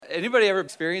Anybody ever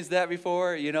experienced that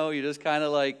before? You're just kind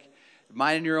of like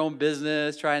minding your own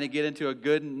business, trying to get into a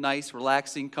good, nice,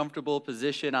 relaxing, comfortable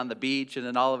position on the beach, and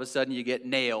then all of a sudden you get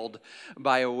nailed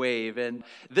by a wave. And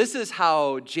this is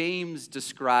how James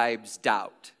describes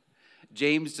doubt.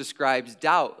 James describes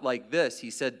doubt like this.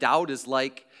 He said, doubt is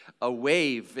like a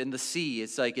wave in the sea.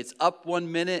 It's like it's up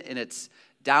 1 minute and it's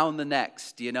down the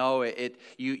next.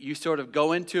 You sort of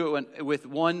go into it with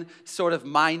one sort of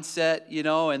mindset,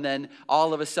 and then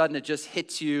all of a sudden it just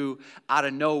hits you out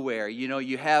of nowhere.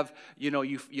 You have,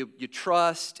 you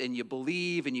trust and you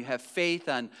believe and you have faith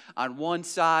on one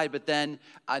side, but then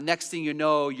next thing you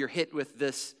know, you're hit with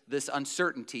this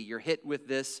uncertainty. You're hit with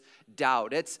this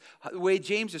doubt. It's the way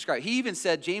James described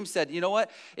it. James said, you know what?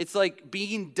 It's like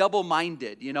being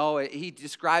double-minded. He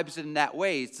describes it in that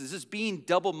way. It's just being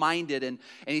double-minded. And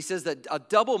he says that a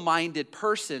double-minded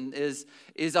person is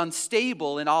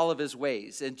unstable in all of his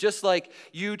ways. And just like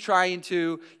you trying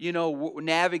to,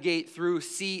 navigate through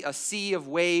a sea of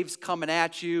waves coming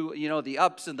at you, the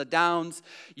ups and the downs,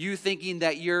 you thinking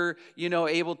that you're,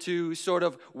 able to sort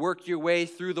of work your way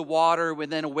through the water when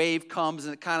then a wave comes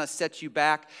and it kind of sets you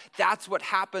back. That's what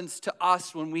happens to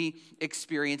us when we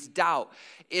experience doubt.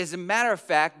 As a matter of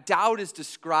fact, doubt is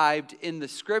described in the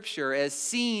scripture as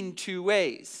seen two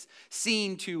ways.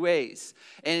 Seen two ways.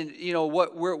 And,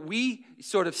 where we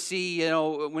sort of see,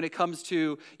 when it comes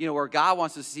to, where God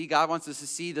wants us to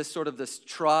see this sort of this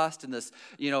trust and this,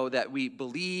 that we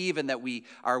believe and that we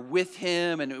are with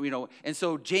him. And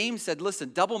so James said,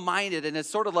 listen, double-minded, and it's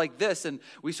sort of like this. And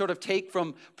we sort of take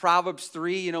from Proverbs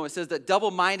 3, it says that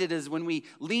double-minded is when we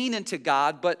lean into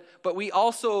God, but we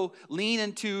also lean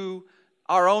into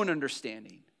our own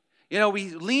understanding. We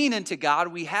lean into God,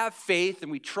 we have faith,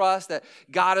 and we trust that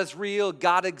God is real,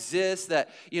 God exists, that,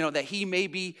 that he may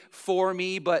be for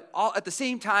me, but at the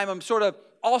same time, I'm sort of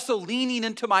also leaning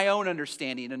into my own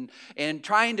understanding and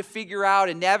trying to figure out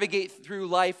and navigate through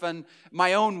life on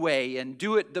my own way and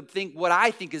do it what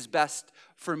I think is best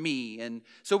for me. And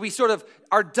so we sort of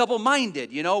are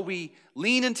double-minded, we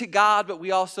lean into God, but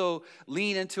we also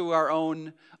lean into our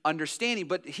own understanding.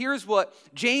 But here's what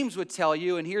James would tell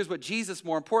you, and here's what Jesus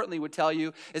more importantly would tell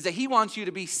you, is that he wants you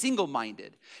to be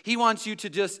single-minded. He wants you to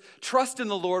just trust in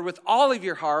the Lord with all of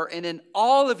your heart and in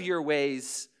all of your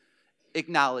ways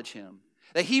acknowledge him.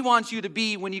 That he wants you to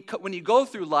be, when you go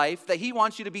through life, that he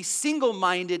wants you to be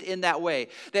single-minded in that way.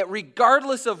 That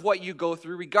regardless of what you go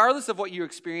through, regardless of what you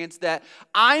experience, that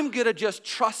I'm going to just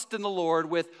trust in the Lord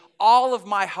with all of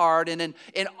my heart and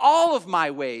in all of my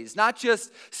ways. Not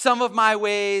just some of my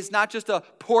ways, not just a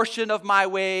portion of my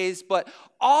ways, but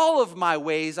all of my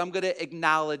ways, I'm going to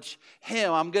acknowledge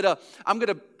him. I'm going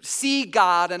to see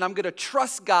God and I'm going to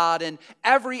trust God in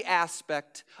every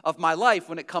aspect of my life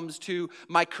when it comes to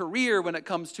my career, when it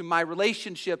comes to my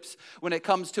relationships, when it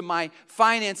comes to my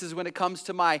finances, when it comes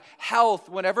to my health,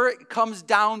 whenever it comes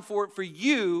down for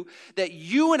you, that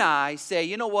you and I say,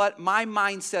 you know what, my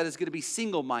mindset is going to be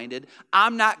single-minded.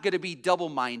 I'm not going to be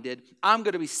double-minded. I'm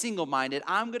going to be single-minded.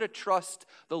 I'm going to trust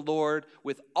the Lord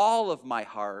with all of my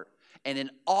heart. And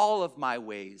in all of my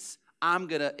ways, I'm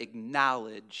going to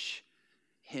acknowledge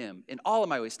him in all of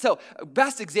my ways. So,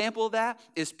 best example of that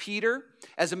is Peter.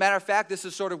 As a matter of fact, this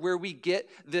is sort of where we get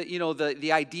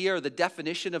the idea or the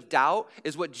definition of doubt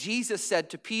is what Jesus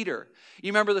said to Peter.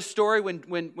 You remember the story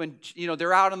when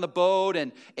they're out on the boat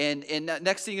and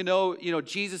next thing you know,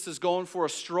 Jesus is going for a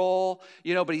stroll,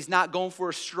 but he's not going for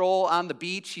a stroll on the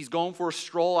beach. He's going for a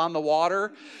stroll on the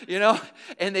water,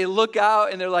 and they look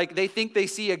out and they're like, they think they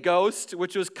see a ghost,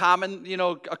 which was common,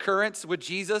 occurrence with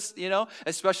Jesus,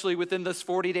 especially within this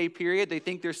 40-day period. They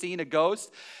think they're seeing a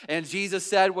ghost. And Jesus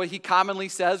said what he commonly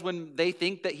says when they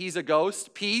think that he's a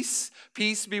ghost: peace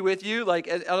be with you. Like,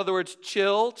 in other words,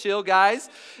 chill guys.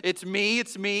 It's me.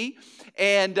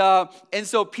 And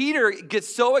so Peter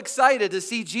gets so excited to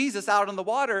see Jesus out on the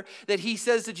water that he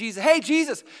says to Jesus, "Hey,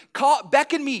 Jesus,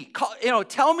 beckon me,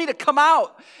 tell me to come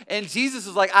out." And Jesus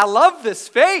is like, I love this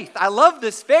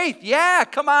faith. Yeah,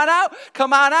 come on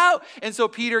out. And so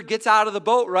Peter gets out of the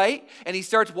boat, right? And he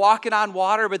starts walking on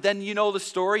water, but then you know the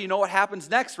story. You know what happens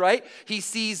next, right? He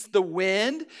sees the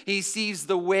wind. He sees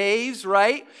the waves,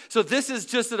 right? So this is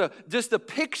just a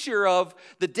picture of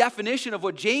the definition of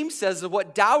what James says of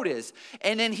what doubt is.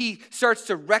 And then he starts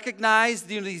to recognize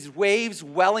these waves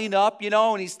welling up,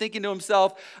 and he's thinking to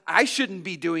himself, I shouldn't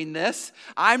be doing this.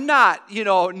 I'm not,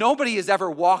 nobody has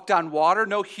ever walked on water.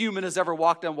 No human has ever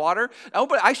walked on water.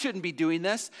 But I shouldn't be doing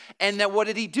this. And then what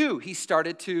did he do? He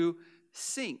started to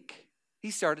sink.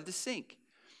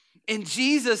 And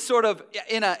Jesus sort of,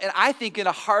 and I think in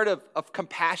a heart of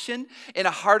compassion, in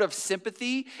a heart of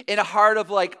sympathy, in a heart of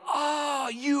like, oh,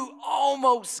 you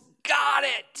almost got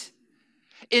it.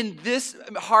 In this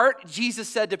heart, Jesus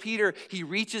said to Peter, he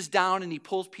reaches down and he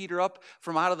pulls Peter up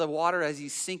from out of the water as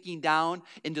he's sinking down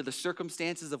into the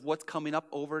circumstances of what's coming up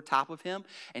over top of him.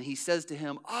 And he says to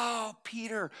him, oh,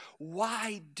 Peter,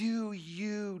 why do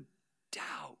you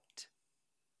doubt?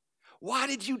 Why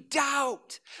did you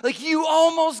doubt? Like you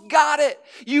almost got it.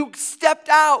 You stepped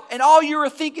out and all you were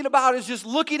thinking about is just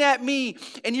looking at me,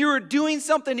 and you were doing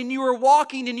something and you were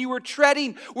walking and you were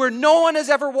treading where no one has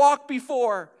ever walked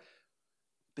before.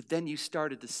 But then you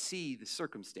started to see the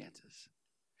circumstances.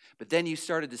 But then you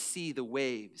started to see the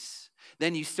waves.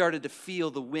 Then you started to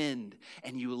feel the wind,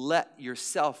 and you let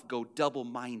yourself go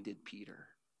double-minded, Peter,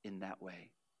 in that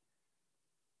way.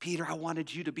 Peter, I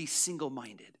wanted you to be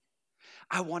single-minded.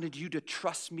 I wanted you to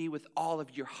trust me with all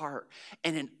of your heart,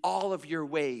 and in all of your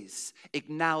ways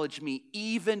acknowledge me,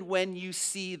 even when you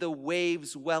see the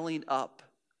waves welling up,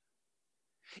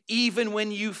 even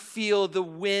when you feel the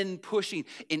wind pushing,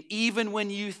 and even when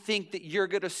you think that you're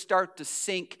going to start to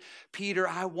sink. Peter,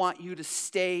 I want you to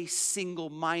stay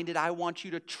single-minded. I want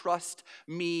you to trust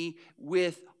me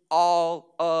with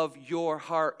all of your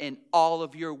heart and all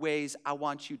of your ways. I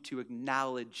want you to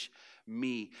acknowledge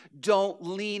me. Don't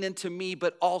lean into me,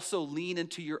 but also lean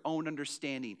into your own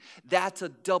understanding. That's a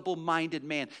double-minded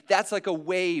man. That's like a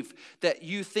wave that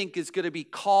you think is going to be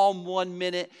calm 1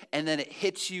 minute and then it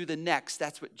hits you the next.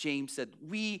 That's what James said.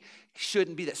 We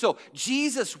shouldn't be that. So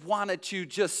Jesus wanted to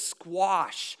just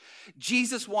squash.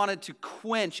 Jesus wanted to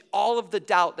quench all of the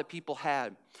doubt that people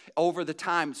had over the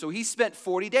time. So he spent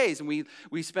 40 days, and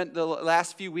we spent the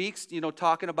last few weeks,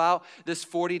 talking about this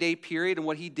 40-day period and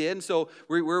what he did. And so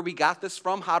where we got this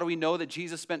from, how do we know that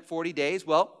Jesus spent 40 days?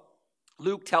 Well,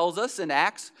 Luke tells us in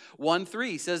Acts 1:3,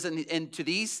 he says, and to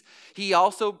these he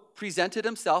also presented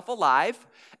himself alive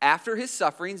after his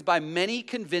sufferings by many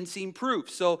convincing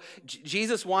proofs. So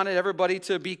Jesus wanted everybody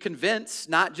to be convinced,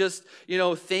 not just,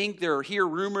 think or hear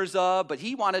rumors of, but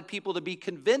he wanted people to be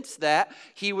convinced that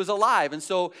he was alive. And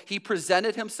so he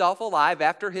presented himself alive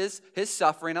after his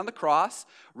suffering on the cross,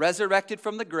 resurrected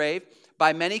from the grave,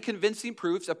 by many convincing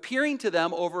proofs, appearing to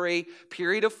them over a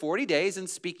period of 40 days and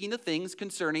speaking of things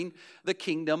concerning the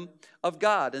kingdom of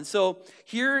God. And so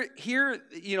here,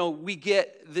 we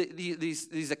get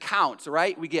these accounts,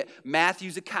 right? We get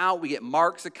Matthew's account, we get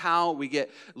Mark's account, we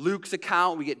get Luke's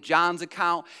account, we get John's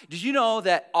account. Did you know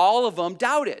that all of them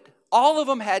doubted? All of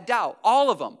them had doubt. All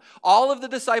of them. All of the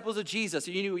disciples of Jesus.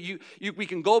 We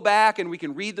can go back and we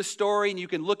can read the story, and you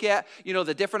can look at,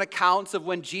 the different accounts of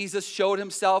when Jesus showed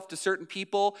himself to certain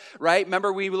people, right?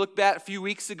 Remember we looked back a few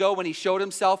weeks ago when he showed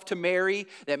himself to Mary,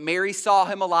 that Mary saw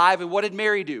him alive. And what did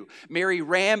Mary do? Mary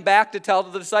ran back to tell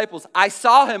the disciples, I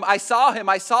saw him, I saw him,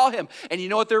 I saw him. And you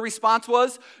know what their response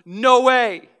was? No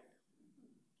way.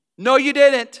 No, you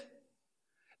didn't.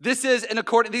 This is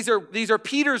these are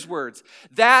Peter's words.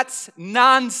 That's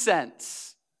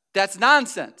nonsense. That's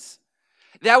nonsense.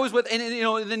 That was what, and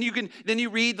then you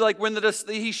read like when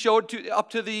he showed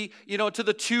to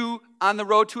the two on the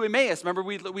road to Emmaus. Remember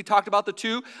we talked about the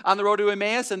two on the road to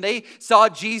Emmaus, and they saw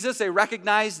Jesus, they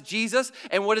recognized Jesus,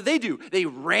 and what did they do? They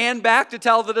ran back to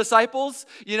tell the disciples,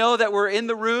 that were in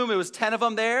the room. It was 10 of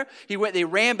them there. They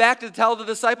ran back to tell the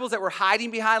disciples that were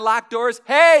hiding behind locked doors,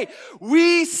 hey,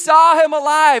 we saw him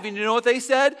alive. And you know what they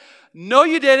said? No,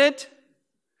 you didn't.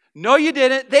 No, you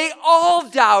didn't. They all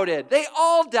doubted. They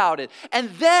all doubted. And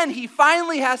then he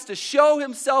finally has to show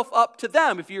himself up to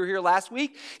them. If you were here last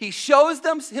week, he shows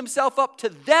himself up to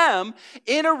them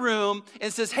in a room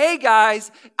and says, hey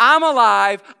guys, I'm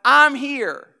alive. I'm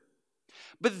here.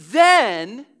 But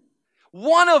then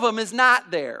one of them is not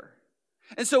there.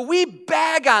 And so we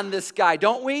bag on this guy,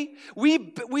 don't we?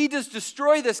 We just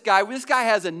destroy this guy. This guy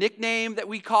has a nickname that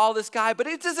we call this guy, but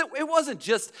it wasn't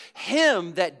just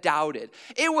him that doubted.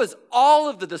 It was all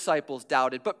of the disciples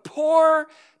doubted. But poor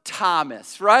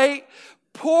Thomas, right?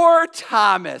 Poor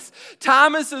Thomas.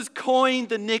 Thomas has coined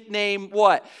the nickname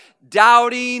what?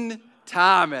 Doubting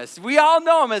Thomas. We all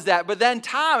know him as that. But then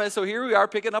Thomas, so here we are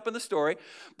picking up in the story.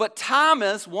 But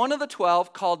Thomas, one of the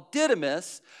 12, called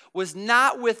Didymus, was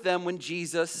not with them when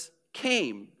Jesus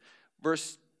came.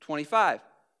 Verse 25.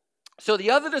 So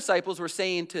the other disciples were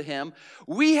saying to him,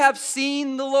 we have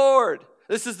seen the Lord.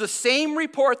 This is the same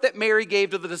report that Mary gave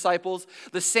to the disciples,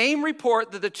 the same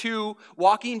report that the two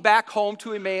walking back home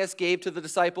to Emmaus gave to the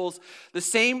disciples, the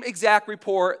same exact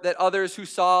report that others who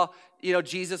saw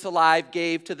Jesus alive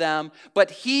gave to them.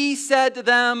 But he said to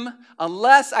them,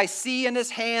 unless I see in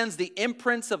his hands the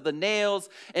imprints of the nails,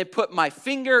 and put my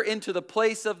finger into the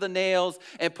place of the nails,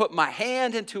 and put my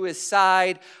hand into his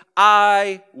side,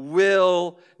 I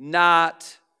will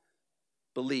not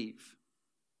believe.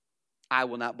 I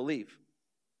will not believe.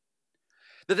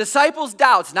 The disciples'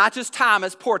 doubts, not just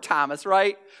Thomas, poor Thomas,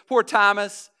 right? Poor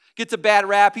Thomas gets a bad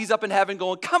rap. He's up in heaven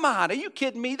going, come on, are you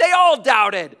kidding me? They all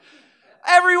doubted.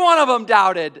 Every one of them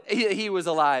doubted he was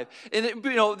alive. And,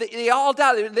 they all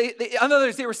doubted. In other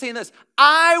words, they were saying this,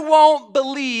 I won't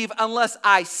believe unless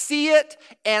I see it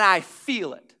and I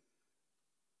feel it.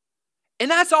 And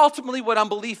that's ultimately what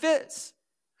unbelief is.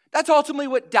 That's ultimately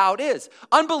what doubt is.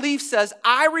 Unbelief says,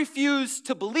 I refuse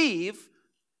to believe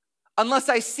unless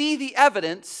I see the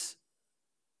evidence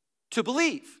to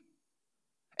believe.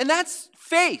 And that's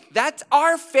faith. That's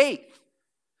our faith.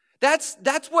 That's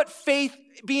what faith,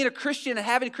 being a Christian and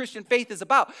having a Christian faith is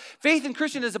about. Faith in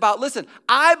Christian is about, listen,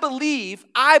 I believe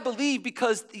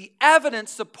because the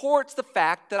evidence supports the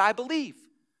fact that I believe.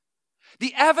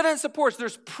 The evidence supports,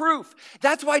 there's proof.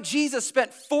 That's why Jesus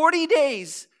spent 40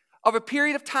 days of a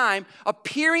period of time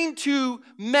appearing to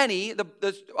many,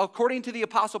 according to the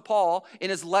Apostle Paul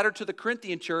in his letter to the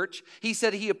Corinthian church, he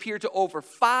said he appeared to over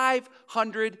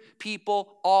 500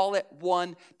 people all at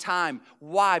one time.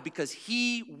 Why? Because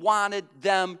he wanted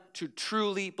them to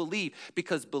truly believe.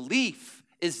 Because belief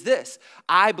is this,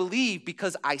 I believe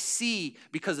because I see,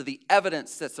 because of the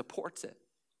evidence that supports it.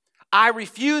 I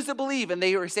refuse to believe, and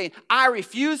they were saying, I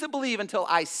refuse to believe until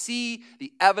I see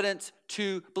the evidence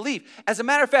to believe. As a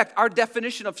matter of fact, our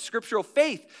definition of scriptural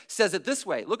faith says it this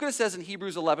way. Look what it says in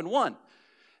Hebrews 11:1.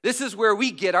 This is where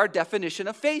we get our definition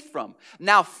of faith from.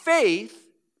 Now, faith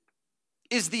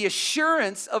is the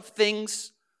assurance of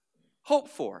things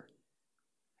hoped for.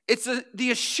 It's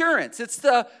the assurance, it's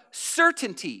the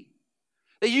certainty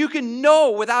that you can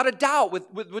know without a doubt, with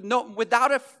no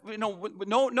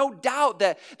doubt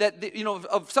that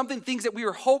of something, things that we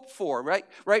were hoped for, right?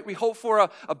 We hope for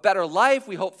a better life.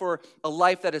 We hope for a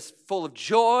life that is full of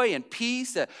joy and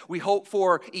peace. That we hope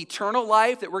for eternal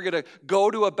life, that we're going to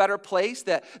go to a better place,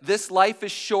 that this life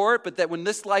is short, but that when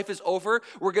this life is over,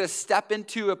 we're going to step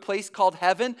into a place called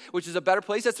heaven, which is a better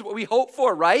place. That's what we hope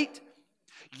for, right?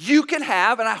 You can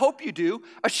have, and I hope you do,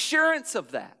 assurance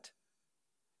of that.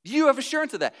 You have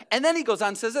assurance of that. And then he goes on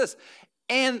and says this,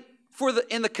 and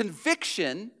in the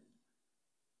conviction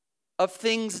of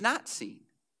things not seen.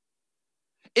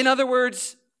 In other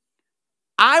words,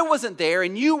 I wasn't there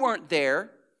and you weren't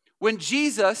there when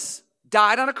Jesus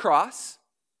died on a cross.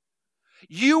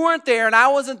 You weren't there and I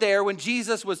wasn't there when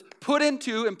Jesus was put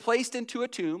into and placed into a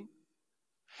tomb.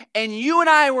 And you and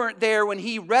I weren't there when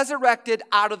he resurrected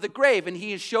out of the grave and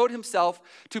he showed himself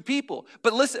to people.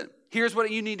 But listen, here's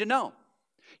what you need to know.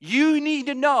 You need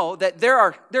to know that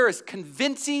there is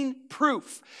convincing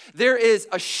proof. There is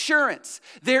assurance.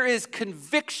 There is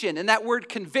conviction. And that word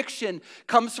conviction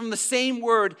comes from the same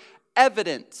word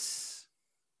evidence.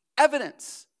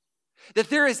 Evidence. That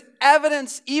there is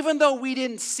evidence even though we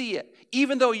didn't see it.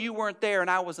 Even though you weren't there and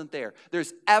I wasn't there.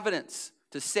 There's evidence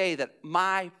to say that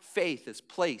my faith is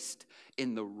placed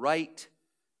in the right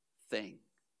thing.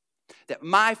 That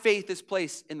my faith is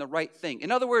placed in the right thing.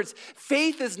 In other words,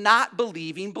 faith is not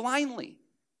believing blindly.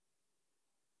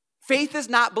 Faith is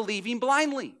not believing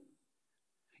blindly.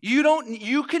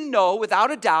 You can know without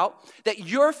a doubt that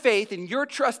your faith and your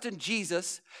trust in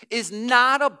Jesus is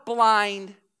not a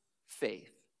blind faith.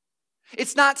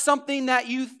 It's not something that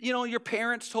your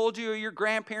parents told you or your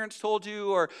grandparents told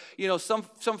you or some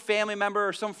family member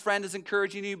or some friend is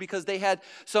encouraging you because they had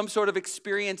some sort of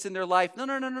experience in their life.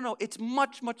 No. It's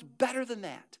much, much better than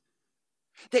that.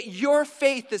 That your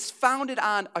faith is founded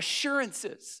on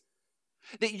assurances.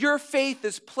 That your faith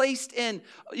is placed in,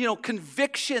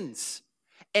 convictions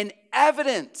and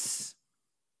evidence.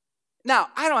 Now,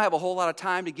 I don't have a whole lot of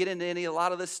time to get into a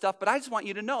lot of this stuff, but I just want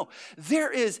you to know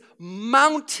there is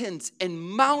mountains and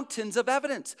mountains of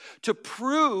evidence to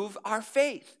prove our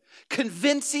faith.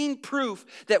 Convincing proof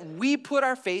that we put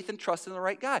our faith and trust in the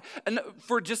right guy. And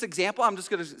for just example, I'm just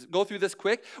going to go through this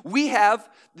quick. We have,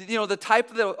 the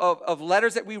type of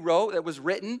letters that we wrote that was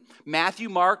written, Matthew,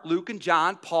 Mark, Luke, and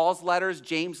John, Paul's letters,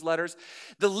 James' letters.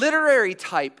 The literary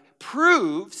type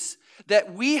proves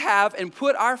that we have and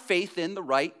put our faith in the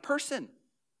right person.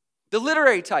 The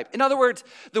literary type. In other words,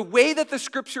 the way that the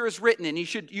scripture is written, and you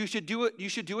should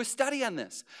do a study on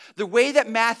this. The way that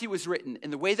Matthew is written,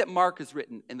 and the way that Mark is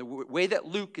written, and the way that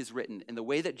Luke is written, and the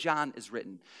way that John is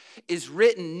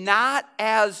written not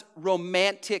as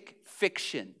romantic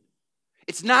fiction.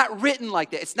 It's not written like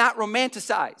that. It's not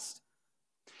romanticized.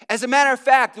 As a matter of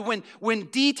fact, when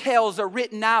details are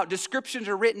written out, descriptions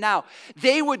are written out,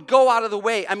 they would go out of the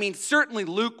way. I mean, certainly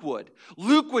Luke would.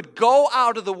 Luke would go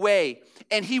out of the way,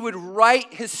 and he would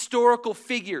write historical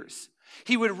figures.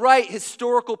 He would write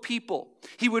historical people.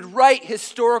 He would write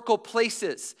historical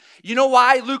places. You know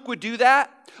why Luke would do that?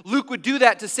 Luke would do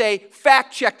that to say,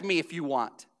 fact check me if you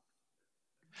want.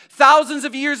 Thousands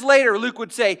of years later, Luke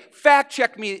would say, fact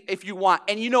check me if you want.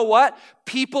 And you know what?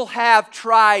 People have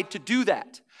tried to do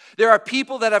that. There are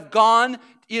people that have gone,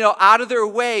 out of their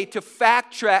way to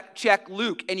fact check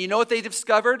Luke. And you know what they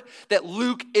discovered? That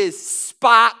Luke is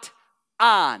spot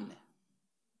on.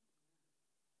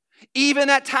 Even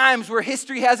at times where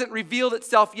history hasn't revealed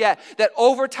itself yet, that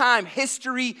over time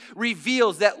history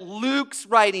reveals that Luke's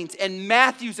writings and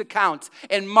Matthew's accounts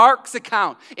and Mark's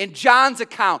account and John's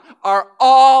account are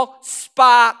all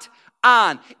spot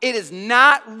on. It is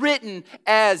not written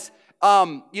as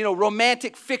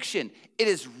romantic fiction. It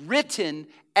is written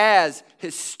as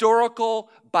historical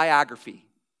biography.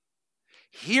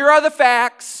 Here are the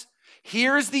facts.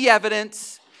 Here's the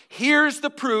evidence. Here's the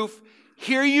proof.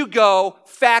 Here you go.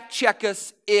 Fact check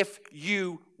us if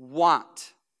you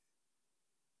want.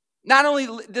 Not only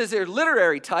is there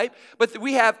literary type, but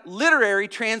we have literary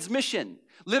transmission.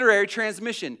 Literary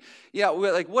transmission.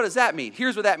 What does that mean?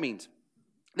 Here's what that means.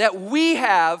 That we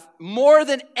have more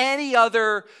than any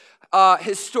other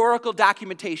historical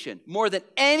documentation,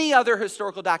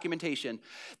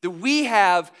 that we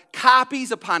have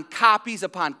copies upon copies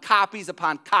upon copies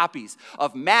upon copies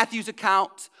of Matthew's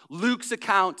account, Luke's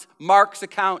account, Mark's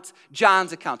account,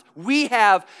 John's account. We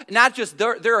have not just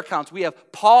their accounts, we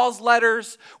have Paul's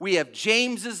letters, we have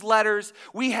James's letters,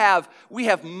 we have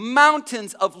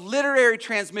mountains of literary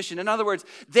transmission. In other words,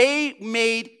 they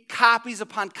made copies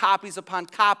upon copies upon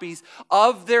copies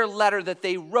of their letter that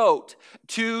they wrote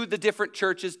to the different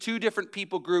churches, to different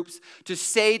people groups, to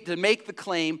make the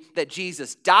claim that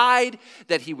Jesus died,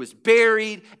 that he was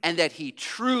buried, and that he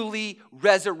truly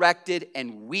resurrected,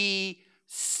 and we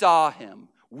saw him.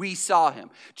 We saw him.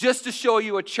 Just to show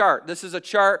you a chart. This is a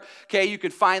chart. Okay, you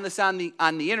can find this on the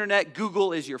internet.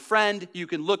 Google is your friend. You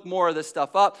can look more of this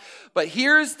stuff up. But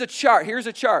here's the chart. Here's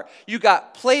a chart. You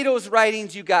got Plato's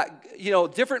writings. You got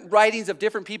different writings of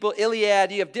different people.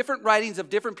 Iliad. You have different writings of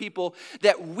different people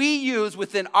that we use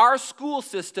within our school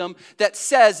system that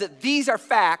says that these are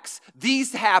facts.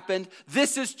 These happened.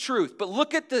 This is truth. But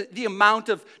look at the amount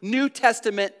of New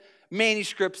Testament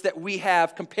manuscripts that we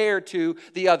have compared to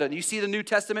the other. You see the New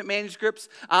Testament manuscripts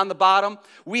on the bottom?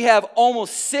 We have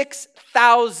almost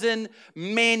 6,000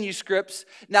 manuscripts.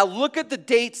 Now look at the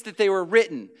dates that they were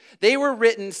written. They were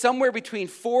written somewhere between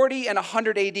 40 and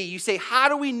 100 AD. You say, how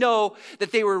do we know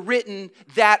that they were written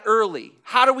that early?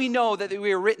 How do we know that they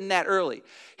were written that early?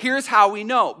 Here's how we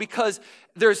know. Because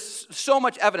there's so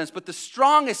much evidence, but the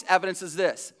strongest evidence is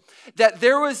this. That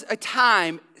there was a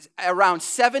time around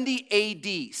 70 AD,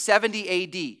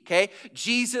 okay?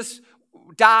 Jesus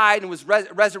died and was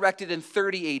resurrected in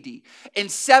 30 AD. In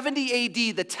 70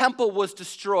 AD, the temple was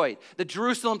destroyed. The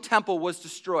Jerusalem temple was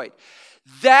destroyed.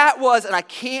 That was, and I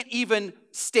can't even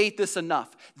state this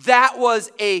enough, that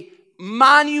was a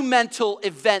monumental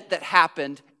event that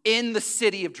happened in the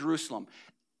city of Jerusalem.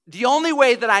 The only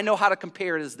way that I know how to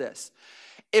compare it is this.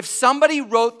 If somebody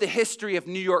wrote the history of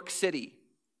New York City,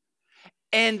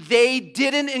 and they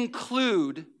didn't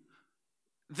include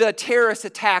the terrorist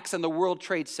attacks on the World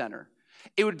Trade Center,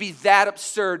 it would be that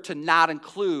absurd to not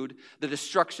include the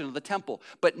destruction of the temple.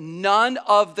 But none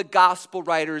of the gospel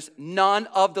writers, none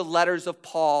of the letters of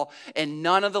Paul, and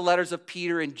none of the letters of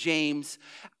Peter and James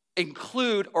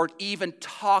include or even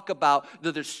talk about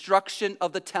the destruction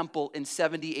of the temple in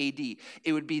 70 AD.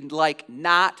 It would be like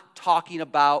not talking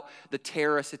about the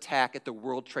terrorist attack at the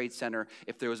World Trade Center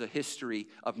if there was a history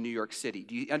of New York City.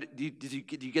 Do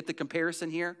you get the comparison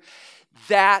here?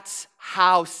 That's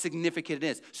how significant it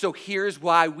is. So here's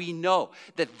why we know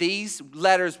that these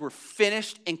letters were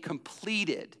finished and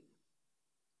completed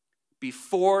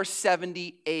before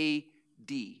 70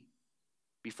 AD.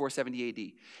 Before 70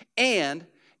 AD.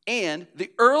 And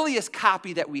the earliest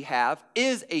copy that we have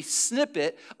is a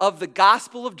snippet of the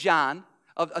Gospel of John,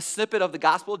 a snippet of the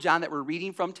Gospel of John that we're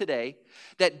reading from today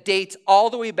that dates all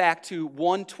the way back to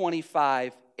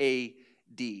 125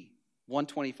 AD.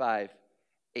 125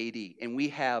 AD. And we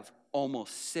have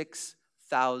almost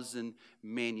 6,000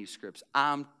 manuscripts.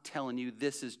 I'm telling you,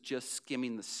 this is just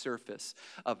skimming the surface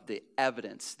of the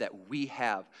evidence that we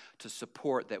have to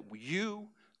support that you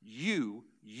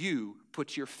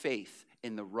put your faith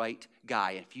in the right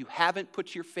guy. If you haven't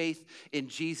put your faith in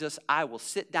Jesus, I will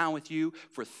sit down with you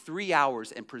for 3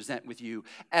 hours and present with you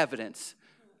evidence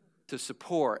to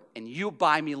support. And you'll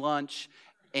buy me lunch,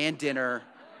 and dinner,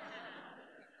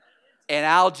 and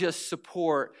I'll just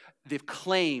support the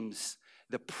claims,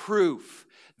 the proof,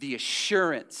 the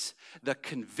assurance, the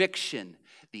conviction,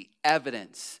 the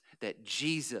evidence that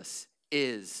Jesus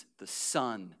is the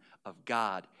Son of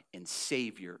God and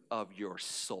Savior of your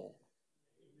soul.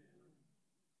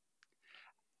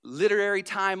 Literary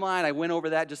timeline, I went over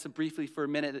that just briefly for a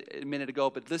minute ago,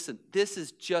 but listen, this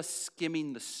is just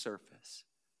skimming the surface.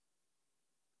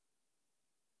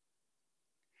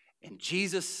 And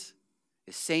Jesus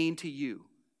is saying to you,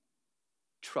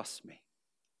 trust me.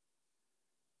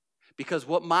 Because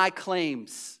what my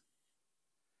claims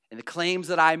and the claims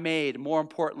that I made, more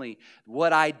importantly,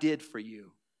 what I did for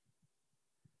you,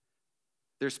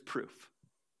 there's proof,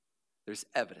 there's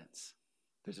evidence,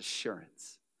 there's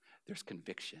assurance, there's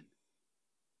conviction.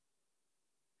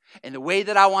 And the way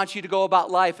that I want you to go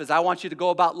about life is I want you to go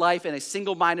about life in a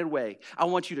single-minded way. I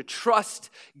want you to trust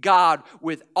God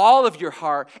with all of your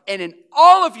heart and in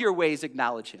all of your ways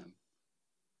acknowledge Him.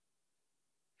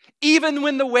 Even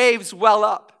when the waves well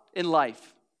up in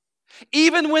life,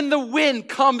 even when the wind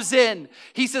comes in,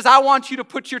 He says, I want you to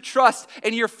put your trust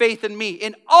and your faith in me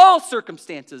in all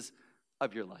circumstances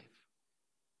of your life.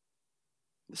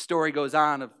 The story goes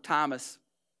on of Thomas.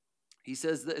 It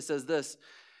says this,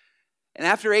 and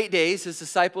after 8 days, His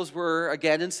disciples were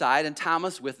again inside, and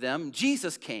Thomas with them.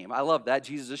 Jesus came. I love that.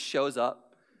 Jesus just shows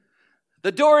up.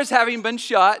 The doors having been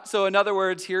shut. So in other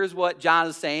words, here's what John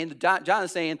is saying. John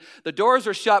is saying the doors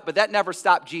are shut, but that never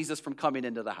stopped Jesus from coming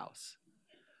into the house.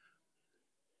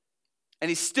 And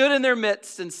He stood in their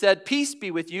midst and said, peace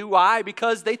be with you. Why?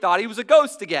 Because they thought He was a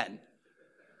ghost again.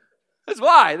 That's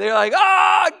why. They're like,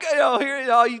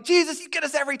 Jesus, you get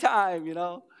us every time,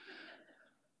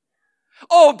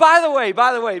 Oh, by the way,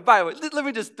 let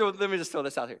me just throw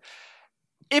this out here.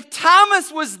 If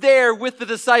Thomas was there with the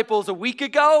disciples a week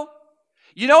ago,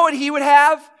 you know what he would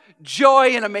have?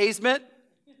 Joy and amazement.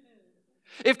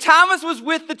 If Thomas was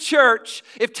with the church,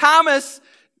 if Thomas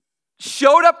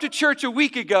showed up to church a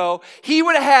week ago, he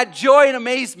would have had joy and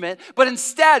amazement, but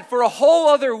instead, for a whole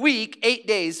other week, 8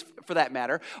 days for that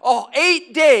matter,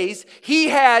 8 days, he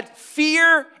had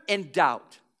fear and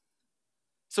doubt.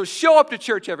 So show up to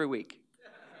church every week.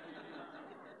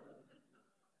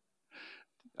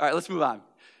 All right, let's move on.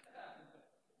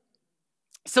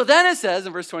 So then it says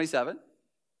in verse 27,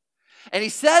 and He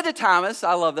said to Thomas,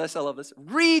 I love this,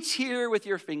 reach here with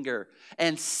your finger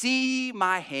and see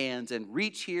my hands, and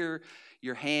reach here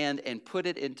your hand and put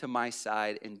it into my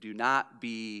side, and do not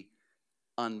be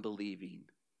unbelieving,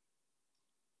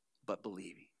 but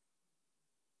believing.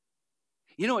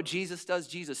 You know what Jesus does?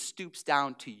 Jesus stoops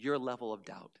down to your level of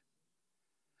doubt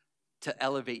to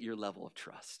elevate your level of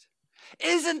trust.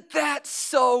 Isn't that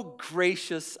so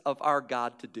gracious of our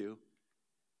God to do?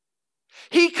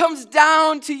 He comes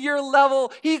down to your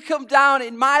level. He comes down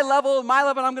in my level, and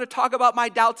I'm going to talk about my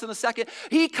doubts in a second.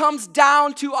 He comes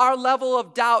down to our level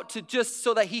of doubt to just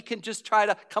so that He can just try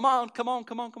to, come on.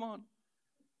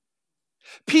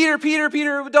 Peter,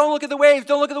 don't look at the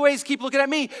waves, keep looking at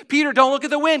me. Peter, don't look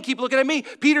at the wind, keep looking at me.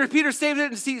 Peter, save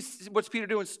it and see, what's Peter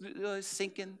doing?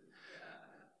 Sinking.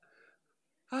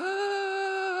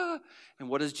 And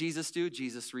what does Jesus do?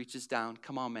 Jesus reaches down.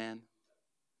 Come on, man.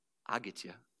 I'll get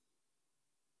you.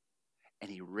 And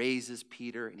He raises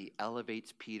Peter, and He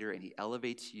elevates Peter, and He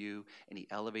elevates you, and He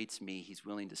elevates me. He's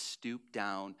willing to stoop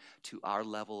down to our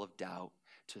level of doubt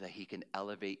so that He can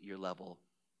elevate your level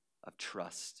of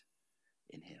trust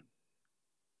in Him.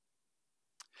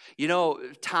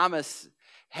 Thomas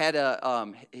had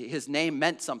his name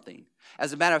meant something.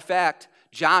 As a matter of fact,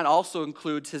 John also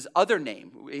includes his other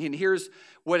name. And here's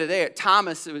what it is.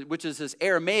 Thomas, which is his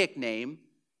Aramaic name.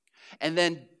 And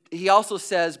then he also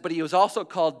says, but he was also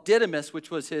called Didymus, which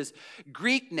was his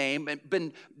Greek name.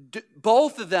 And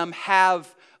both of them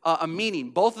have a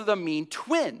meaning. Both of them mean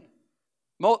twin.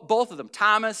 Both of them.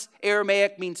 Thomas,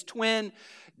 Aramaic, means twin.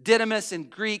 Didymus in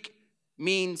Greek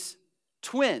means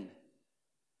twin.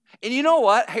 And you know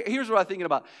what? Here's what I'm thinking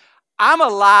about. I'm a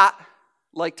lot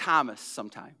like Thomas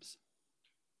sometimes.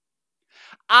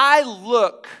 I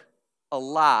look a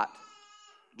lot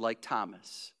like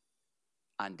Thomas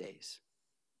on days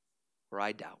where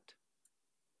I doubt.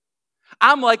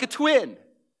 I'm like a twin.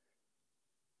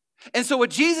 And so what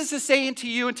Jesus is saying to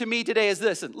you and to me today is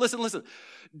this. Listen.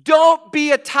 Don't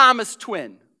be a Thomas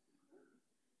twin.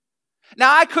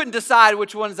 Now, I couldn't decide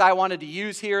which ones I wanted to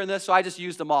use here in this, so I just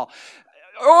used them all.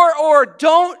 Or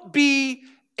don't be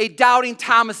a doubting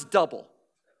Thomas double.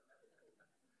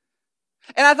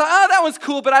 And I thought, that one's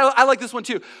cool, but I like this one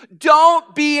too.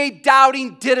 Don't be a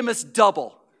doubting Didymus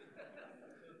double.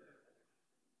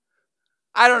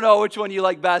 I don't know which one you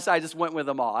like best. I just went with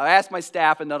them all. I asked my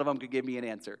staff, and none of them could give me an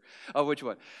answer of which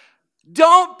one.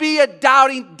 Don't be a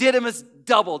doubting Didymus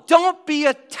double. Don't be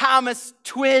a Thomas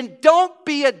twin. Don't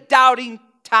be a doubting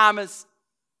Thomas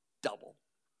double.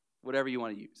 Whatever you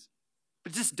want to use.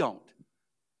 But just don't.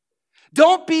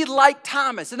 Don't be like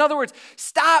Thomas. In other words,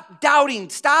 stop doubting.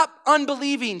 Stop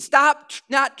unbelieving. Stop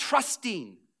not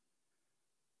trusting.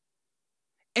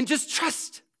 And just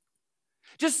trust.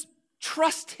 Just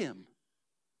trust him.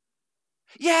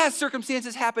 Yeah,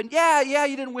 circumstances happen. Yeah,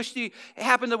 you didn't wish it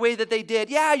happened the way that they did.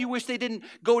 Yeah, you wish they didn't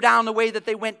go down the way that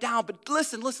they went down. But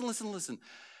listen.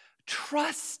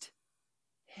 Trust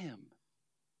him.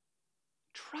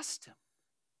 Trust him.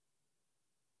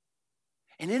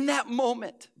 And in that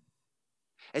moment,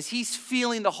 as he's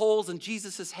feeling the holes in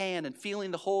Jesus' hand and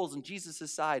feeling the holes in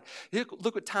Jesus' side,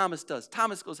 look what Thomas does.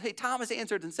 Thomas goes, hey, Thomas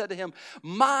answered and said to him,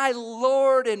 my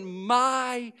Lord and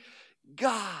my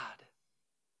God.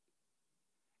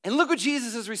 And look what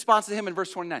Jesus' response to him in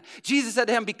verse 29. Jesus said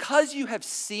to him, because you have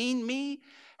seen me,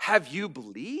 have you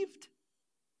believed?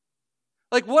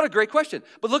 Like, what a great question.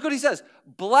 But look what he says.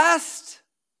 Blessed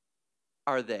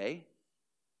are they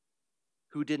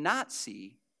who did not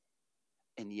see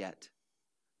and yet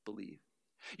believe.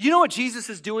 You know what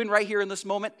Jesus is doing right here in this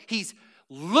moment? He's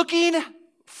looking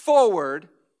forward,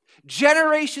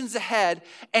 generations ahead,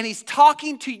 and he's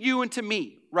talking to you and to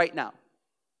me right now.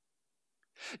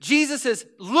 Jesus has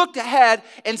looked ahead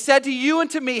and said to you and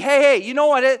to me, hey, you know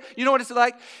what it's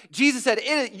like? Jesus said,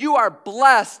 you are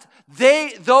blessed.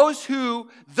 Those who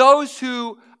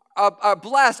are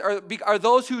blessed are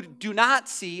those who do not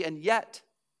see and yet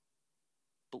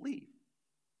believe.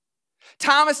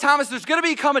 Thomas, there's going to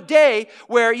become a day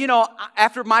where,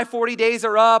 after my 40 days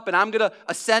are up and I'm going to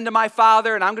ascend to my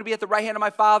Father and I'm going to be at the right hand of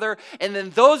my Father, and then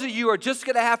those of you are just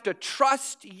going to have to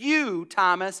trust you,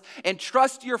 Thomas, and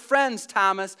trust your friends,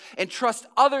 Thomas, and trust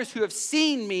others who have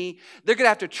seen me. They're going to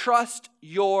have to trust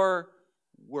your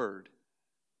word.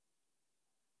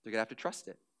 They're going to have to trust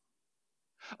it.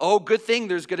 Oh, good thing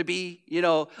there's going to be,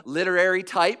 literary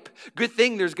type. Good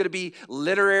thing there's going to be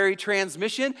literary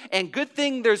transmission. And good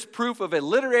thing there's proof of a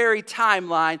literary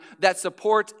timeline that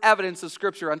supports evidence of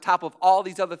Scripture on top of all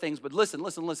these other things. But listen.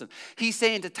 He's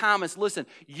saying to Thomas, listen,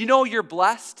 you're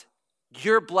blessed.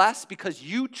 You're blessed because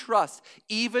you trust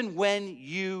even when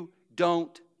you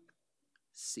don't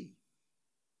see.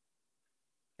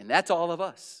 And that's all of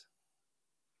us.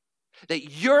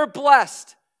 That you're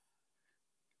blessed.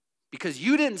 Because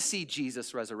you didn't see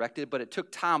Jesus resurrected, but it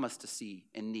took Thomas to see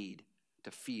and need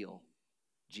to feel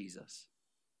Jesus.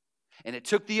 And it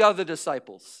took the other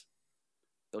disciples.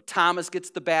 Though Thomas gets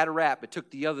the bad rap, it took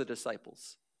the other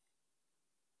disciples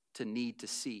to need to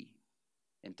see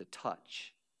and to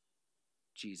touch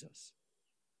Jesus.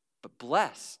 But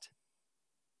blessed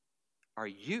are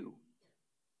you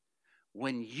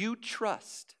when you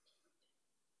trust,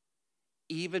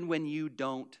 even when you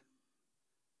don't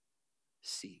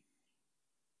see.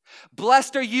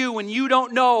 Blessed are you when you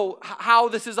don't know how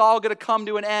this is all going to come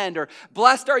to an end. Or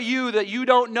blessed are you that you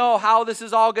don't know how this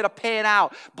is all going to pan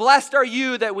out. Blessed are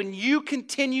you that when you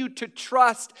continue to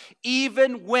trust,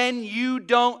 even when you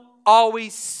don't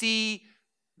always see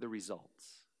the results.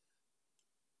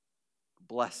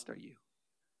 Blessed are you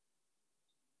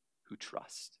who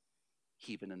trust,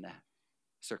 even in that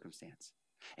circumstance.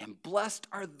 And blessed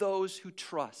are those who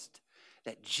trust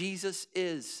that Jesus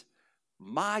is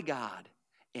my God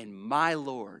and my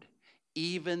Lord,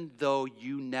 even though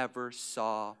you never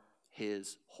saw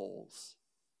his holes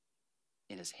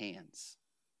in his hands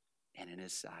and in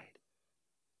his side.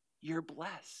 You're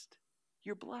blessed.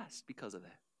 You're blessed because of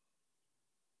that.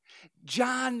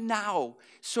 John now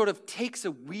sort of takes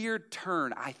a weird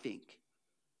turn, I think.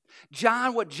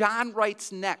 What John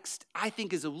writes next, I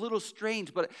think is a little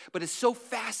strange, but it's so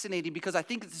fascinating because I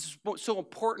think this is so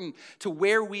important to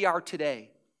where we are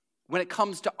today when it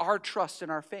comes to our trust and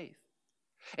our faith.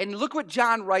 And look what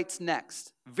John writes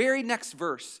next, very next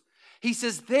verse. He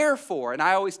says, therefore, and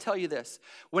I always tell you this,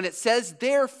 when it says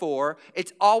therefore,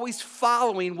 it's always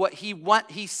following what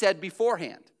he said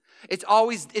beforehand.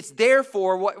 It's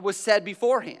therefore what was said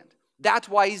beforehand. That's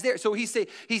why he's there. So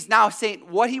he's now saying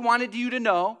what he wanted you to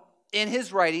know in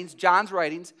his writings, John's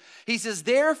writings. He says,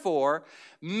 therefore,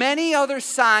 many other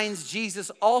signs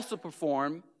Jesus also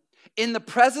performed in the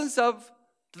presence of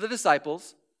the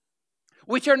disciples,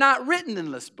 which are not written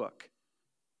in this book.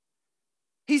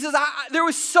 He says, there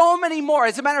was so many more.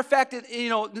 As a matter of fact, in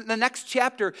the next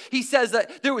chapter, he says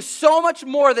that there was so much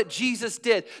more that Jesus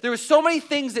did. There were so many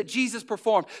things that Jesus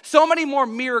performed, so many more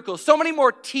miracles, so many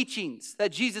more teachings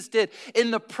that Jesus did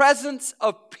in the presence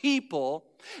of people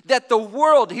that the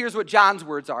world, here's what John's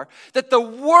words are, that the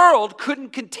world couldn't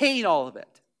contain all of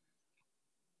it.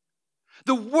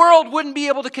 The world wouldn't be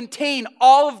able to contain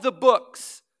all of the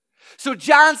books. So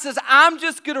John says, I'm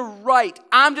just going to write,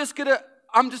 I'm just going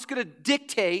to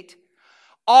dictate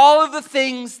all of the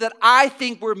things that I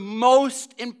think were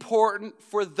most important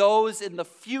for those in the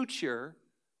future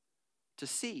to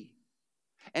see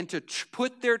and to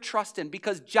put their trust in,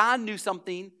 because John knew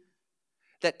something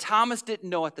that Thomas didn't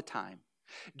know at the time.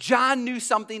 John knew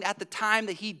something at the time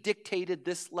that he dictated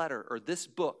this letter or this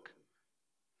book.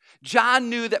 John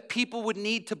knew that people would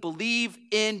need to believe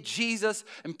in Jesus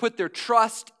and put their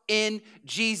trust in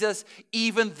Jesus,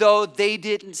 even though they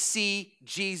didn't see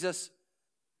Jesus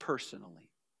personally.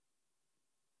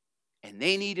 And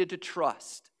they needed to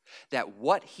trust that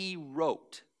what he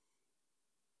wrote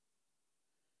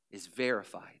is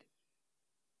verified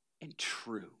and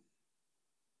true.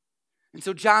 And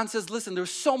so John says, listen,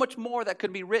 there's so much more that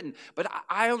could be written, but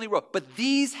I only wrote. But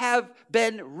these have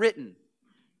been written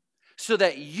so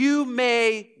that you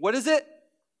may, what is it?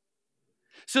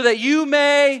 So that you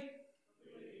may,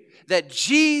 that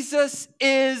Jesus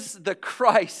is the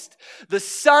Christ, the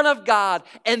Son of God,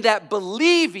 and that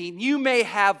believing you may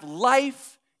have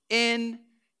life in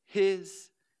his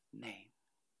name.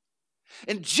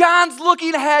 And John's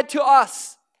looking ahead to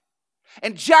us.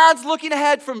 And John's looking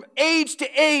ahead from age to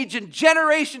age and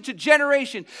generation to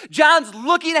generation. John's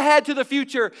looking ahead to the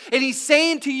future. And he's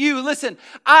saying to you, listen,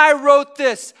 I wrote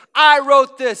this,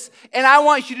 and I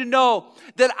want you to know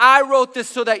that I wrote this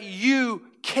so that you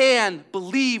can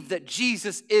believe that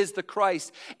Jesus is the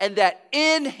Christ, and that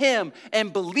in him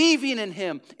and believing in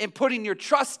him and putting your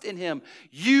trust in him,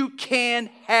 you can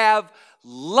have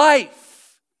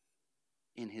life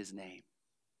in his name.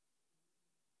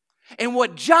 And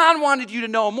what John wanted you to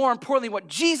know, more importantly, what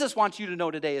Jesus wants you to know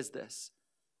today is this: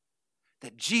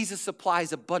 that Jesus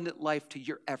supplies abundant life to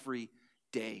your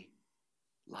everyday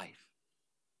life.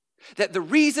 That the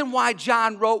reason why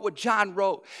John wrote what John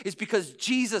wrote is because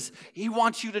Jesus, he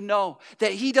wants you to know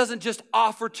that he doesn't just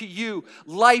offer to you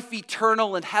life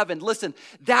eternal in heaven. Listen,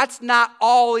 that's not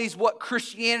always what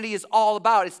Christianity is all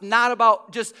about. It's not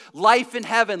about just life in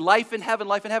heaven, life in heaven,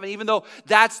 life in heaven, even though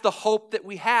that's the hope that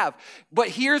we have. But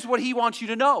here's what he wants you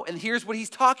to know, and here's what he's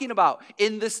talking about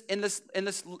in this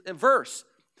verse.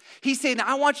 He's saying,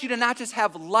 I want you to not just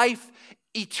have life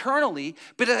eternally,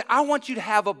 but I want you to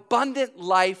have abundant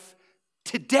life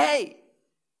today.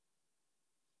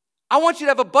 I want you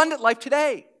to have abundant life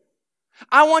today.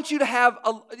 I want you to have,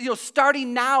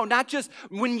 starting now, not just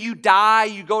when you die,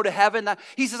 you go to heaven.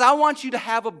 He says, I want you to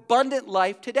have abundant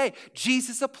life today.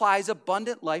 Jesus applies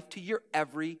abundant life to your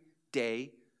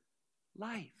everyday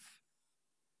life.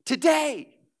 Today,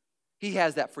 he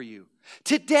has that for you.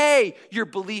 Today, your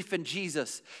belief in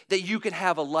Jesus, that you can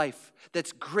have a life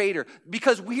that's greater.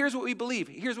 Because here's what we believe.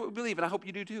 And I hope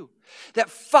you do too. That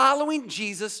following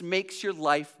Jesus makes your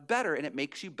life better, and it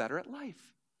makes you better at life.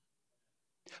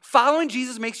 Following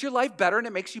Jesus makes your life better, and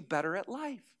it makes you better at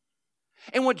life.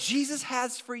 And what Jesus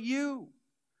has for you,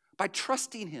 by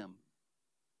trusting him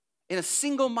in a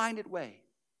single-minded way,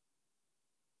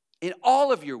 in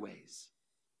all of your ways,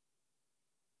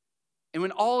 and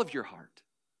in all of your heart,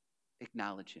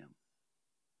 acknowledge him.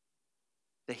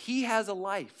 That he has a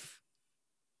life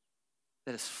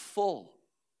that is full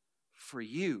for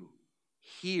you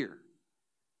here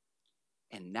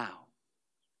and now.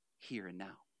 Here and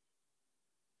now.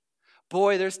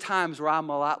 Boy, there's times where I'm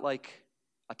a lot like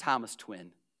a Thomas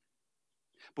twin.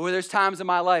 Boy, there's times in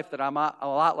my life that I'm a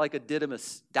lot like a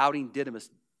doubting Didymus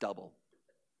double.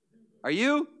 Are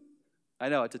you? I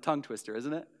know, it's a tongue twister,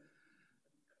 isn't it?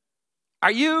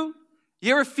 Are you?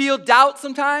 You ever feel doubt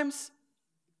sometimes?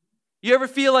 You ever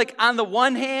feel like on the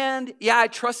one hand, yeah, I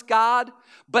trust God,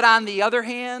 but on the other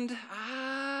hand,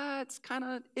 it's kind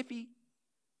of iffy.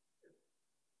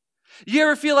 You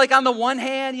ever feel like on the one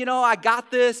hand, I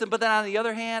got this, but then on the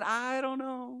other hand, I don't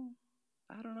know.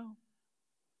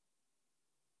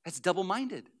 That's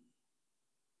double-minded.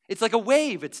 It's like a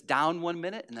wave. It's down 1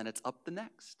 minute and then it's up the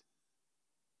next.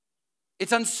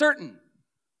 It's uncertain.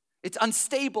 It's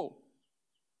unstable.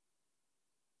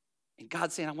 And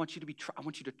God's saying, I want you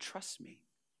to trust me.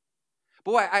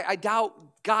 Boy, I doubt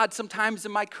God sometimes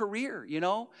in my career,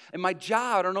 in my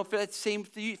job. I don't know if that's the same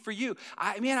for you.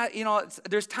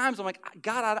 There's times I'm like,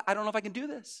 God, I don't know if I can do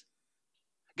this.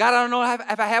 God, I don't know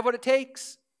if I have what it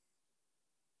takes.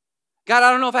 God,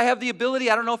 I don't know if I have the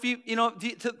ability. I don't know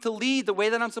if to lead the way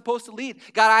that I'm supposed to lead.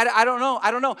 God, I don't know.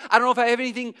 I don't know if I have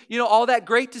anything, all that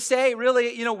great to say,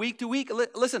 really, week to week.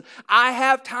 Listen, I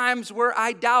have times where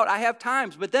I doubt. I have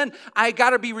times. But then I got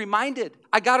to be reminded.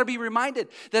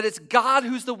 That it's God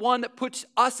who's the one that puts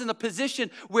us in the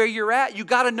position where you're at. You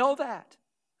got to know that.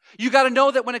 You got to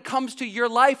know that when it comes to your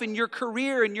life and your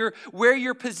career and where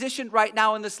you're positioned right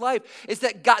now in this life, is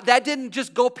that God, that didn't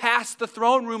just go past the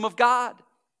throne room of God.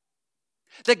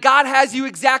 That God has you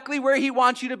exactly where he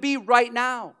wants you to be right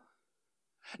now.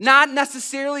 Not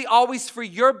necessarily always for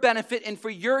your benefit and for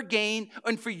your gain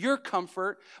and for your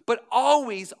comfort, but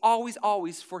always, always,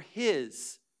 always for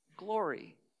his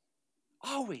glory.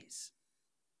 Always.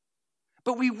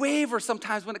 But we waver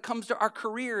sometimes when it comes to our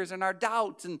careers and our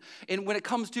doubts and when it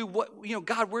comes to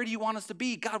God, where do you want us to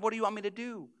be? God, what do you want me to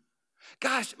do?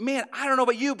 Gosh, man, I don't know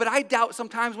about you, but I doubt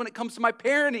sometimes when it comes to my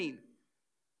parenting.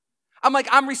 I'm like,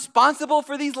 I'm responsible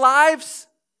for these lives.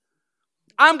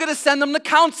 I'm going to send them to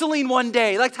counseling one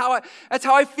day. That's how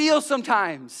I feel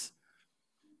sometimes.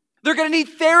 They're going to need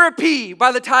therapy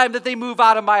by the time that they move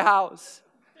out of my house.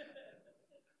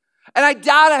 And I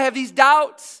have these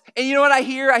doubts. And you know what I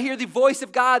hear? I hear the voice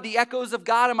of God, the echoes of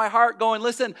God in my heart going,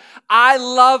 listen, I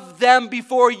love them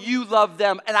before you love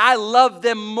them. And I love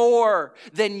them more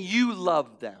than you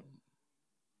love them.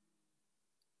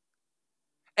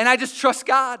 And I just trust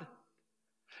God.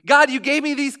 God, you gave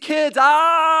me these kids.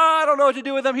 I don't know what to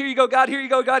do with them. Here you go, God. Here you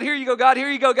go, God. Here you go, God. Here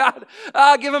you go, God.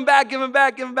 Give them back, give them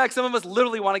back, give them back. Some of us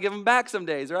literally want to give them back some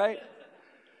days, right?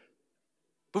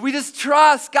 But we just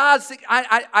trust God.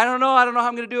 I don't know how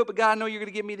I'm going to do it, but God, I know you're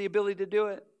going to give me the ability to do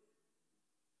it.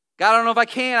 God, I don't know if I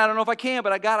can,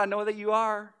 but God, I know that you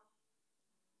are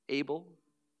able.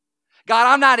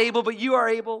 God, I'm not able, but you are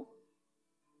able.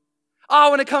 Oh,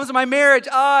 when it comes to my marriage,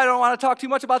 I don't want to talk too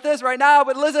much about this right now,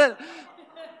 but listen,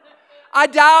 I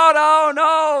doubt,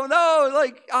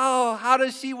 how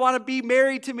does she want to be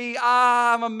married to me?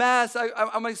 I'm a mess.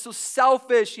 I'm like so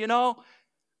selfish,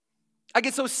 I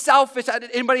get so selfish.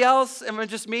 Anybody else? Am I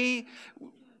just me?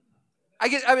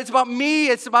 It's about me.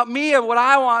 It's about me and what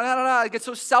I want. I don't know. I get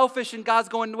so selfish, and God's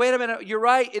going, wait a minute. You're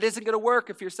right. It isn't going to work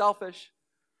if you're selfish.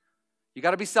 You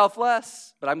got to be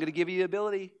selfless, but I'm going to give you the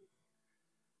ability.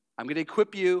 I'm going to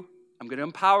equip you. I'm going to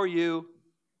empower you.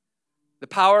 The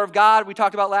power of God we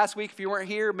talked about last week. If you weren't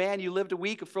here, man, you lived a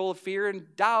week full of fear and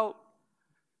doubt.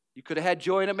 You could have had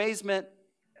joy and amazement.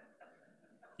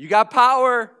 You got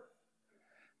power.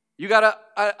 You got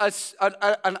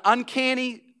an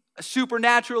uncanny,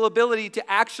 supernatural ability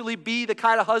to actually be the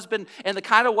kind of husband and the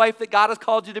kind of wife that God has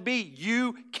called you to be.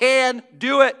 You can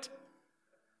do it,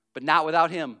 but not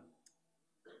without him.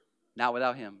 Not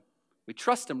without him. We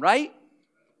trust him, right?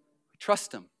 We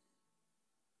trust him.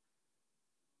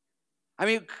 I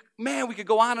mean, man, we could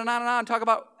go on and on and on, talk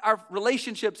about our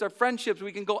relationships, our friendships.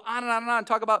 We can go on and on and on,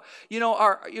 talk about,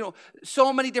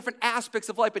 so many different aspects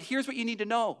of life. But here's what you need to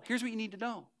know.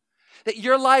 That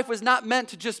your life was not meant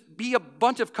to just be a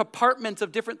bunch of compartments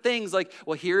of different things like,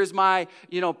 well, here's my,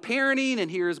 parenting,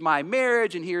 and here's my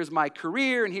marriage, and here's my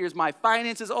career, and here's my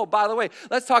finances. Oh, by the way,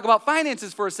 let's talk about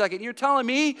finances for a second. You're telling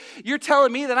me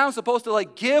that I'm supposed to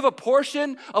give a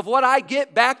portion of what I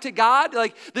get back to God?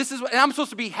 And I'm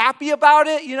supposed to be happy about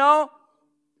it, Oh,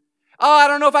 I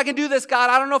don't know if I can do this, God.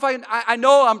 I don't know if I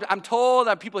know I'm told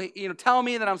that people, tell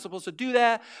me that I'm supposed to do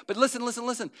that. But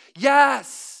listen.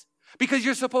 Yes. Because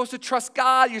you're supposed to trust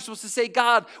God. You're supposed to say,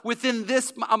 God, within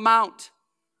this amount,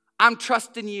 I'm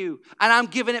trusting you. And I'm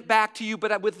giving it back to you.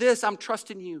 But with this, I'm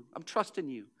trusting you. I'm trusting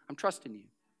you.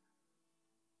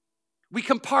 We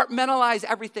compartmentalize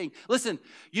everything. Listen,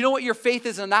 you know what your faith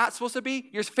is not supposed to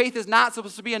be? Your faith is not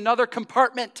supposed to be another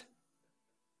compartment.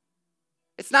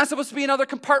 It's not supposed to be another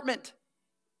compartment.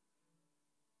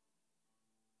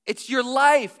 It's your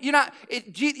life. We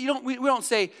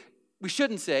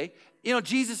shouldn't say,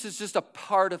 Jesus is just a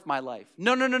part of my life.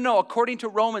 No. According to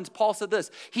Romans, Paul said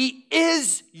this. He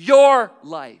is your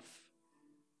life.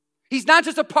 He's not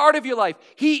just a part of your life.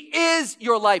 He is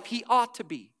your life. He ought to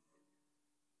be.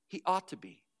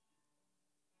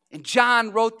 And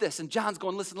John wrote this, and John's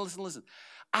going, listen.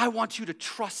 I want you to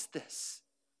trust this.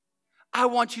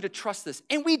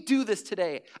 And we do this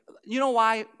today. You know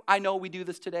why I know we do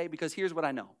this today? Because here's what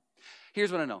I know.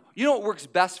 You know what works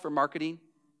best for marketing?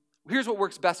 Here's what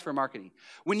works best for marketing.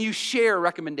 When you share a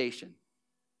recommendation.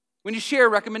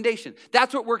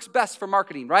 That's what works best for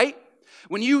marketing, right?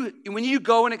 When you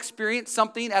go and experience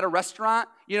something at a restaurant,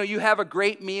 you have a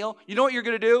great meal, you know what you're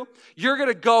going to do? You're going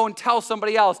to go and tell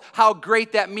somebody else how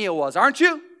great that meal was, aren't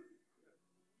you?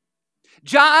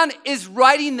 John is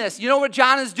writing this. You know what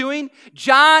John is doing?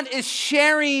 John is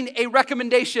sharing a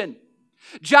recommendation.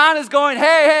 John is going,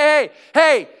 hey,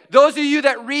 those of you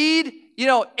that read,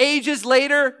 ages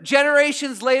later,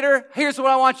 generations later, here's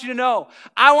what I want you to know.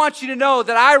 I want you to know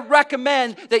that I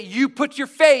recommend that you put your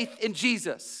faith in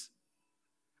Jesus.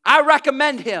 I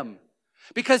recommend him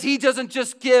because he doesn't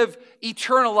just give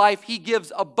eternal life, he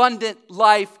gives abundant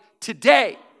life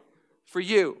today for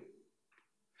you.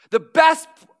 The best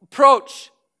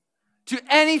approach to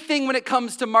anything when it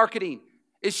comes to marketing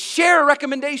is share a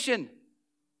recommendation.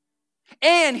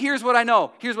 And here's what I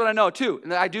know too,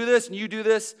 and I do this and you do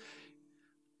this.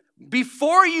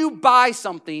 Before you buy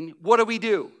something, what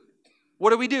do?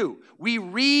 We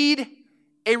read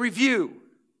a review.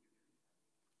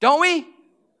 Don't we?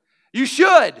 You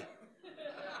should.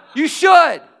 You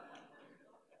should.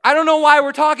 I don't know why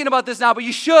we're talking about this now, but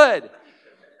you should.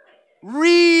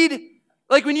 Read,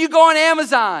 like when you go on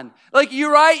Amazon, like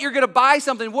you're going to buy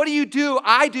something. What do?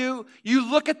 I do. You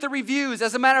look at the reviews.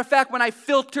 As a matter of fact, when I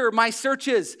filter my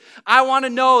searches, I want to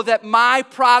know that my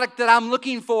product that I'm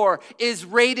looking for is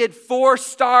rated 4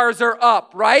 stars or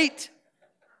up, right?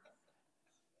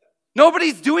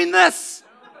 Nobody's doing this.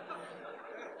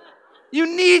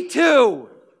 You need to.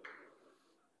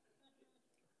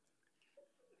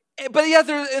 But yeah,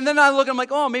 and then I look, I'm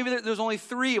like, oh, maybe there's only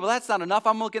 3. Well, that's not enough.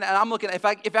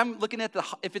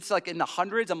 If it's like in the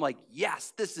hundreds, I'm like,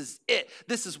 yes, this is it.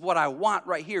 This is what I want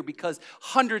right here because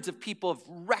hundreds of people have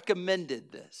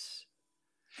recommended this.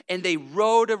 And they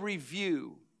wrote a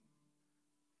review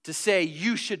to say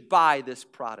you should buy this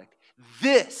product.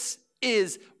 This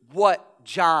is what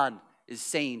John is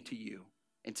saying to you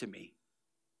and to me.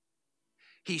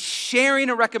 He's sharing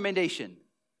a recommendation.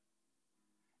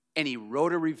 And he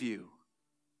wrote a review.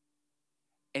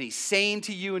 And he's saying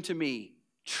to you and to me,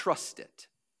 trust it.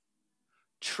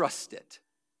 Trust it.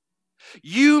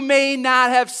 You may not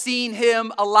have seen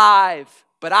him alive,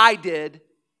 but I did.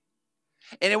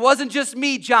 And it wasn't just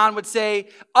me, John would say.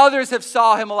 Others have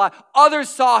saw him alive. Others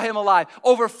saw him alive.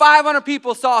 Over 500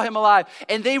 people saw him alive.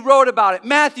 And they wrote about it.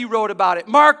 Matthew wrote about it.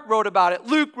 Mark wrote about it.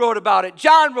 Luke wrote about it.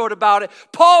 John wrote about it.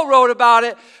 Paul wrote about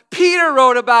it. Peter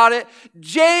wrote about it.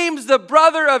 James, the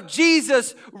brother of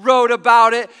Jesus, wrote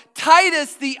about it.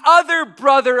 Titus, the other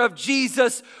brother of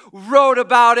Jesus, wrote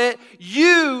about it.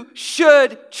 You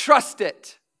should trust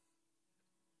it.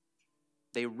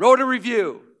 They wrote a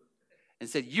review and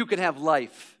said, you can have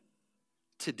life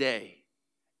today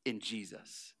in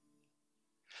Jesus.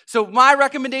 So my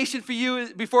recommendation for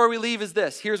you before we leave is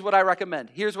this. Here's what I recommend.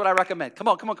 Come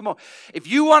on. If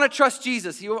you want to trust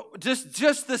Jesus,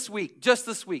 just this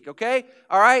week, okay?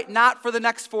 All right? Not for the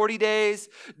next 40 days,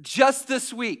 just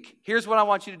this week. Here's what I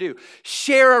want you to do.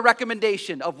 Share a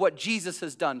recommendation of what Jesus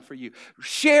has done for you.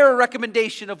 Share a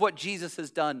recommendation of what Jesus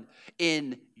has done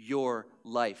in your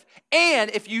life. And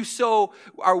if you so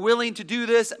are willing to do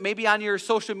this, maybe on your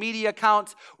social media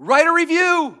accounts, write a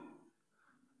review.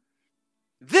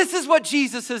 This is what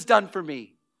Jesus has done for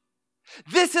me.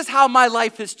 This is how my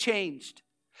life has changed.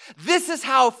 This is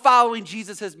how following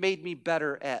Jesus has made me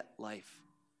better at life.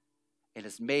 It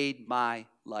has made my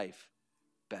life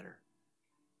better.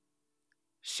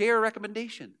 Share a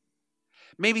recommendation.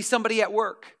 Maybe somebody at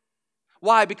work.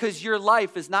 Why? Because your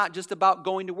life is not just about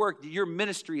going to work. Your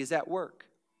ministry is at work.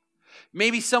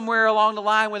 Maybe somewhere along the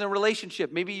line with a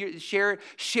relationship, maybe you share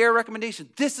recommendations.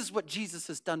 This is what Jesus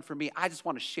has done for me. I just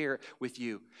want to share it with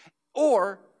you.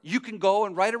 Or you can go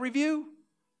and write a review.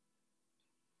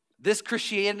 This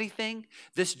Christianity thing,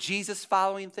 this Jesus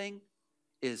following thing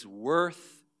is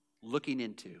worth looking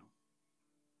into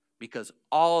because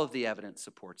all of the evidence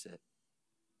supports it.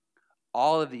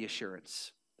 All of the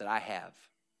assurance that I have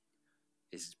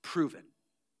is proven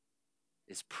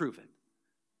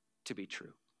to be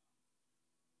true.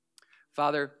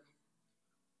 Father,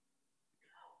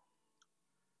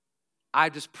 I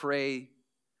just pray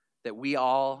that we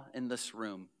all in this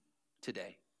room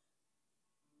today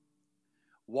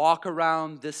walk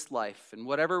around this life and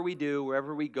whatever we do,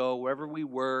 wherever we go, wherever we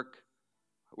work,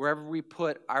 wherever we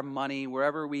put our money,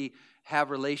 wherever we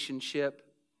have relationship,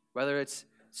 whether it's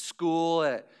school,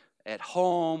 at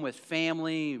home, with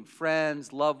family,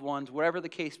 friends, loved ones, whatever the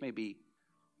case may be,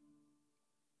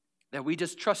 that we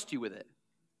just trust you with it.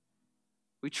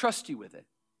 We trust you with it.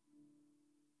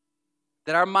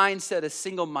 That our mindset is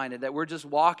single-minded, that we're just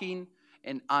walking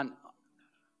on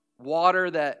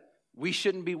water that we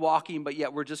shouldn't be walking, but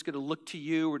yet we're just going to look to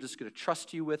you. We're just going to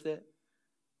trust you with it.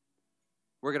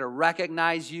 We're going to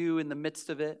recognize you in the midst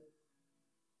of it.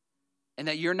 And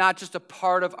that you're not just a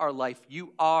part of our life.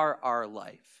 You are our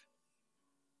life.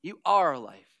 You are our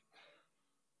life.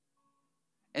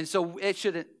 And so it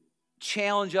should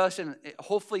challenge us and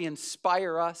hopefully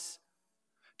inspire us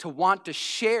to want to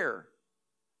share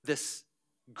this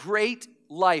great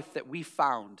life that we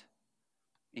found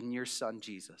in your Son,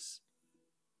 Jesus.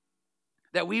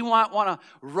 That we want to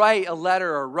write a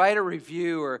letter or write a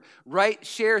review or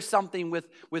share something with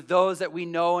those that we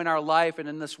know in our life and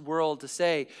in this world to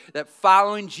say that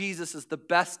following Jesus is the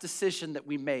best decision that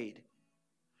we made.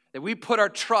 That we put our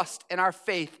trust and our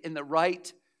faith in the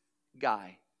right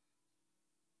guy.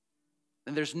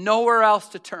 And there's nowhere else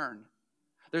to turn.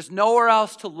 There's nowhere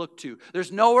else to look to.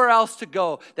 There's nowhere else to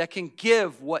go that can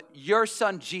give what your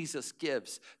Son Jesus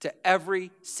gives to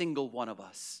every single one of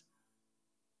us.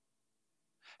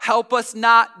 Help us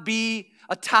not be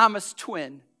a Thomas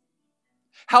twin.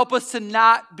 Help us to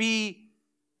not be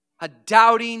a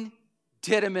doubting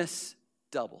Didymus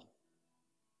double.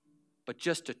 But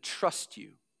just to trust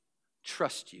you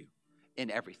in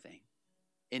everything,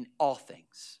 in all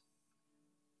things.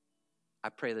 I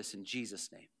pray this in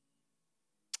Jesus' name.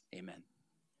 Amen.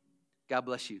 God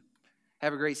bless you.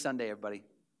 Have a great Sunday, everybody.